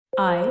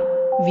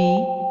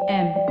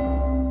IVM.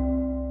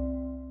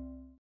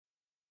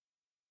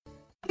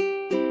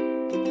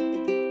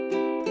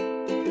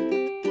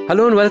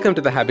 Hello and welcome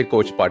to the Habit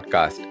Coach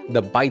Podcast, the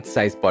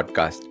bite-sized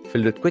podcast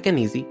filled with quick and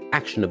easy,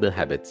 actionable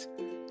habits.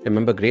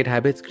 Remember, great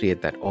habits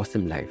create that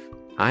awesome life.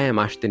 I am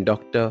Ashdin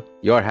Doctor,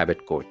 your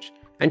habit coach.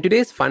 And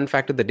today's fun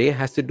fact of the day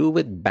has to do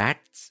with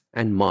bats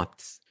and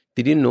moths.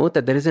 Did you know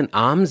that there is an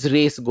arms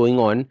race going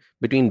on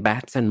between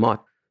bats and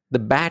moths? The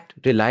bat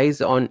relies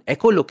on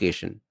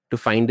echolocation to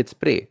find its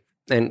prey.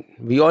 And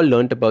we all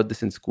learnt about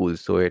this in school,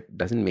 so it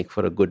doesn't make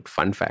for a good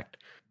fun fact.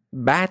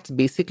 Bats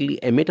basically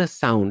emit a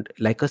sound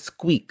like a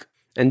squeak,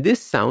 and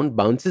this sound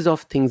bounces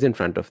off things in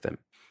front of them.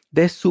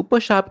 Their super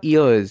sharp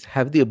ears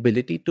have the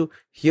ability to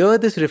hear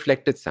this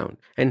reflected sound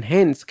and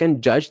hence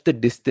can judge the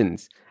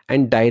distance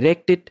and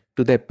direct it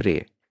to their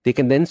prey. They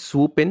can then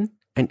swoop in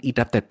and eat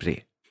up that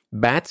prey.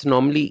 Bats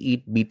normally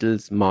eat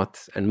beetles,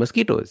 moths, and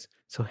mosquitoes.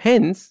 So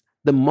hence,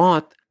 the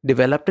moth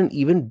developed an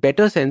even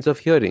better sense of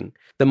hearing.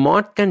 The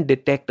moth can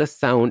detect a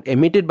sound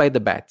emitted by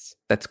the bats,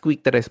 that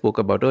squeak that I spoke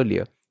about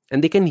earlier,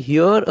 and they can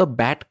hear a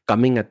bat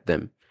coming at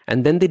them.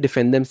 And then they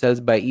defend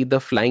themselves by either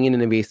flying in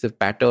an evasive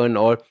pattern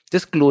or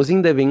just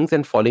closing their wings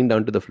and falling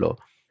down to the floor.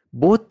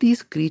 Both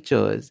these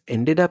creatures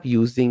ended up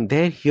using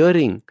their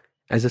hearing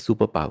as a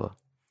superpower.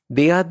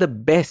 They are the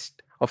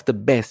best of the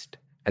best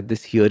at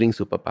this hearing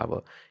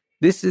superpower.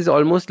 This is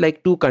almost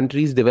like two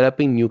countries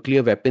developing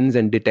nuclear weapons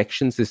and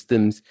detection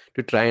systems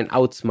to try and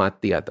outsmart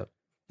the other.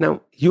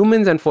 Now,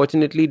 humans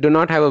unfortunately do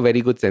not have a very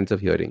good sense of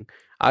hearing.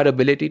 Our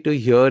ability to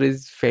hear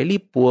is fairly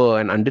poor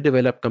and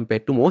underdeveloped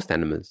compared to most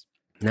animals.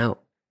 Now,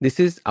 this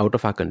is out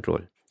of our control.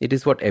 It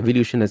is what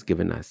evolution has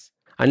given us.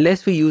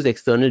 Unless we use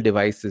external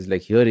devices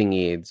like hearing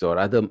aids or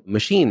other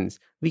machines,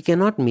 we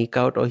cannot make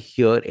out or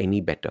hear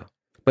any better.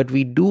 But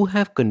we do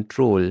have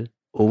control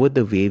over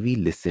the way we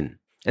listen.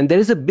 And there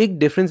is a big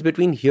difference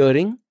between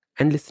hearing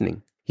and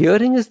listening.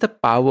 Hearing is the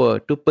power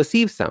to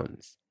perceive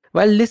sounds,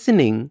 while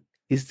listening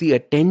is the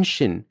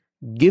attention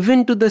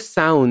given to the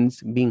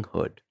sounds being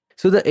heard.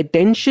 So the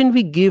attention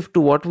we give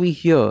to what we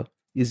hear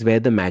is where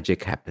the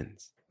magic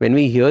happens. When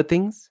we hear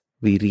things,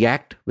 we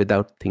react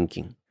without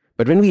thinking.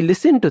 But when we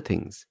listen to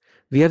things,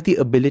 we have the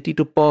ability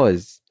to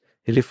pause,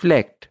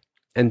 reflect,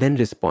 and then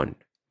respond.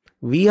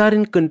 We are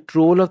in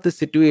control of the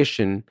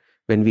situation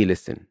when we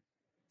listen.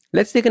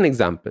 Let's take an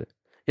example.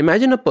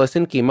 Imagine a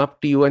person came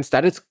up to you and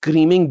started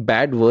screaming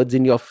bad words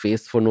in your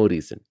face for no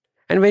reason.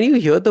 And when you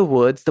hear the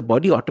words, the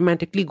body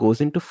automatically goes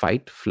into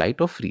fight,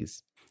 flight, or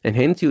freeze. And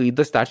hence you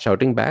either start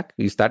shouting back,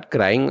 you start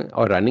crying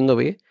or running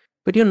away,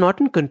 but you're not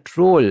in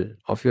control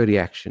of your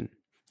reaction.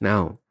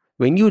 Now,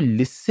 when you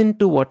listen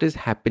to what is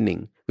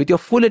happening with your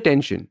full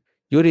attention,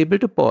 you're able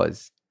to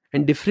pause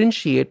and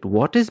differentiate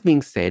what is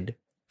being said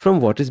from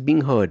what is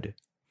being heard.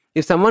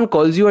 If someone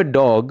calls you a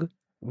dog,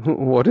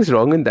 what is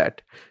wrong in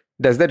that?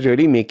 Does that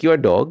really make you a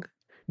dog?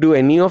 Do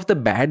any of the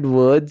bad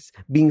words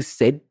being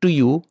said to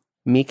you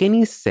make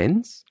any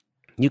sense?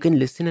 You can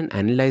listen and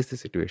analyze the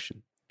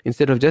situation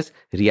instead of just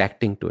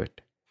reacting to it.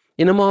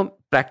 In a more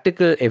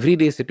practical,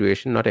 everyday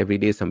situation, not every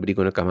day is somebody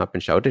going to come up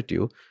and shout at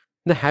you.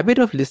 The habit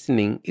of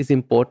listening is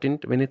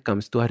important when it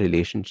comes to our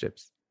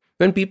relationships.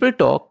 When people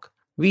talk,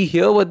 we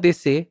hear what they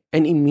say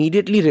and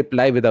immediately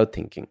reply without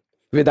thinking,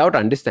 without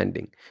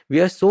understanding.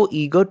 We are so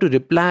eager to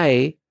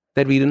reply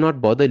that we do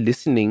not bother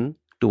listening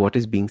to what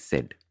is being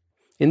said.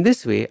 In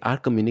this way, our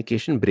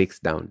communication breaks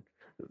down.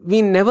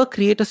 We never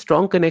create a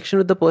strong connection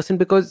with the person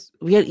because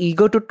we are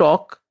eager to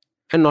talk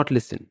and not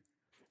listen.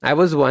 I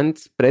was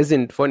once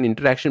present for an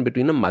interaction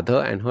between a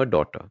mother and her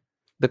daughter.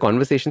 The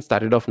conversation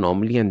started off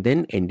normally and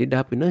then ended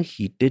up in a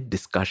heated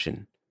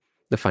discussion.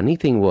 The funny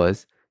thing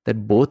was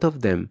that both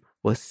of them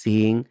were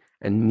saying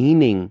and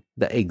meaning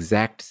the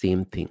exact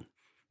same thing.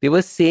 They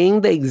were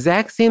saying the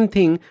exact same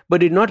thing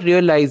but did not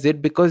realize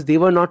it because they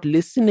were not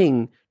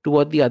listening to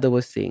what the other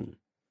was saying.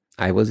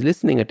 I was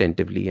listening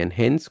attentively and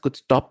hence could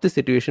stop the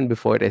situation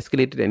before it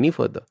escalated any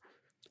further.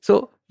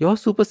 So your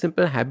super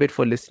simple habit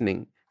for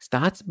listening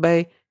starts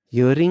by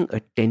hearing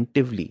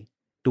attentively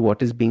to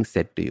what is being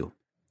said to you.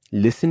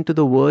 Listen to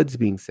the words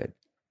being said.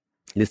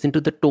 Listen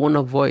to the tone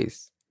of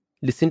voice.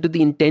 Listen to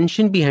the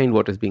intention behind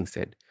what is being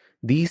said.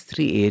 These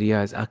three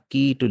areas are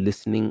key to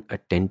listening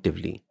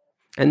attentively.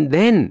 And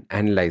then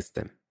analyze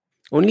them.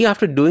 Only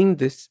after doing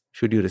this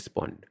should you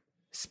respond.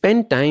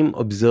 Spend time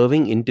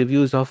observing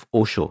interviews of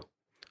Osho.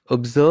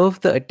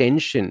 Observe the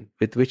attention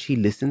with which he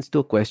listens to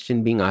a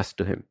question being asked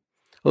to him.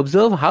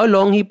 Observe how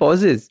long he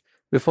pauses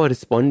before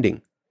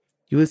responding.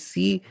 You will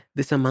see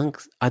this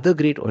amongst other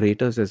great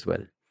orators as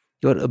well.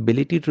 Your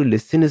ability to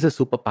listen is a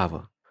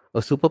superpower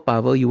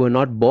you were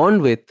not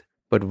born with,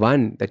 but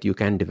one that you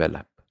can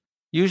develop.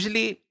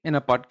 Usually in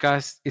a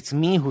podcast, it's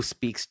me who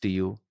speaks to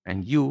you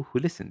and you who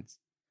listens.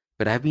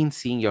 But I've been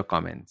seeing your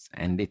comments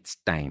and it's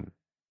time.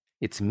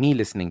 It's me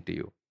listening to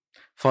you.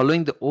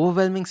 Following the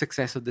overwhelming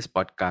success of this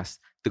podcast,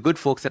 the good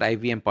folks at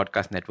IVM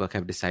Podcast Network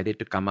have decided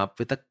to come up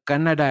with a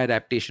Kannada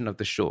adaptation of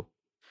the show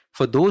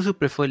for those who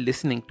prefer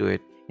listening to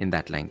it in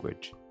that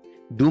language.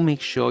 do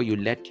make sure you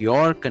let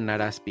your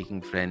Kannada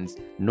speaking friends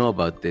know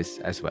about this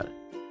as well.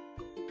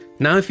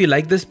 Now, if you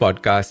like this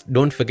podcast,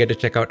 don't forget to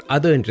check out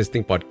other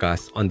interesting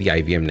podcasts on the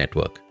IVM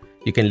network.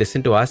 You can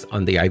listen to us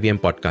on the IVM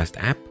Podcast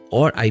app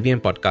or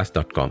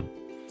ivmpodcast.com.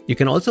 You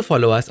can also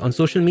follow us on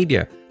social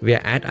media. We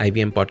are at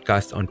IVM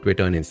Podcast on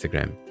Twitter and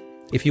Instagram.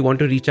 If you want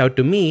to reach out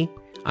to me,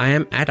 I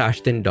am at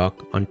Ashton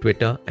Doc on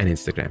Twitter and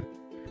Instagram.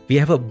 We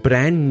have a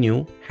brand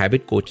new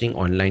habit coaching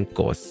online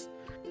course,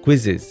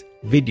 quizzes,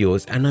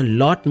 videos, and a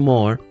lot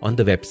more on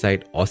the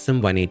website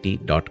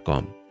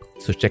awesome180.com.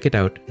 So check it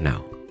out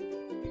now.